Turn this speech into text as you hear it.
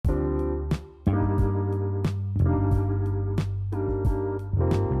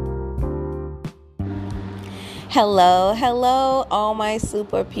Hello, hello, all my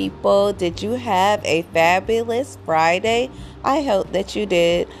super people. Did you have a fabulous Friday? I hope that you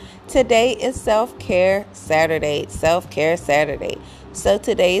did. Today is Self-Care Saturday. Self-Care Saturday. So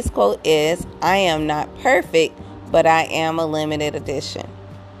today's quote is, I am not perfect, but I am a limited edition.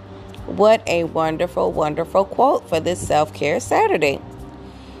 What a wonderful, wonderful quote for this Self-Care Saturday.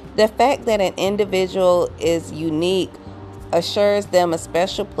 The fact that an individual is unique assures them a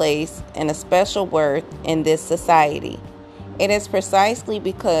special place and a special worth in this society. It is precisely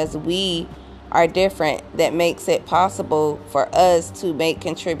because we are different that makes it possible for us to make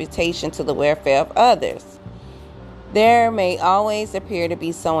contribution to the welfare of others. There may always appear to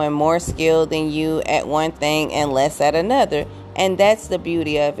be someone more skilled than you at one thing and less at another, and that's the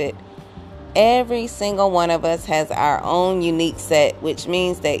beauty of it. Every single one of us has our own unique set, which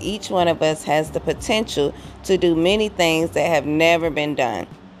means that each one of us has the potential to do many things that have never been done.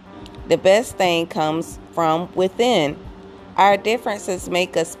 The best thing comes from within. Our differences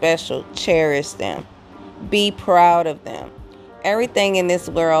make us special. Cherish them. Be proud of them. Everything in this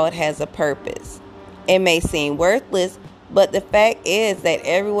world has a purpose. It may seem worthless, but the fact is that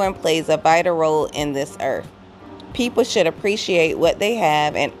everyone plays a vital role in this earth. People should appreciate what they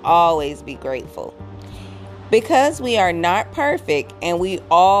have and always be grateful. Because we are not perfect and we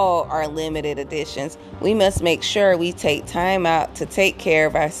all are limited editions, we must make sure we take time out to take care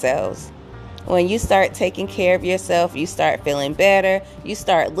of ourselves. When you start taking care of yourself, you start feeling better, you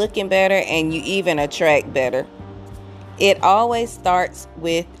start looking better, and you even attract better. It always starts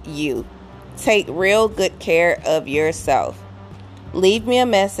with you. Take real good care of yourself. Leave me a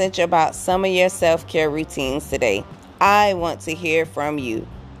message about some of your self-care routines today. I want to hear from you.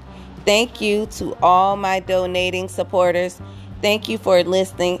 Thank you to all my donating supporters. Thank you for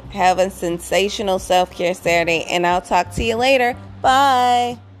listening. Have a sensational self-care Saturday, and I'll talk to you later.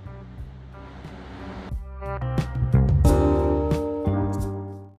 Bye.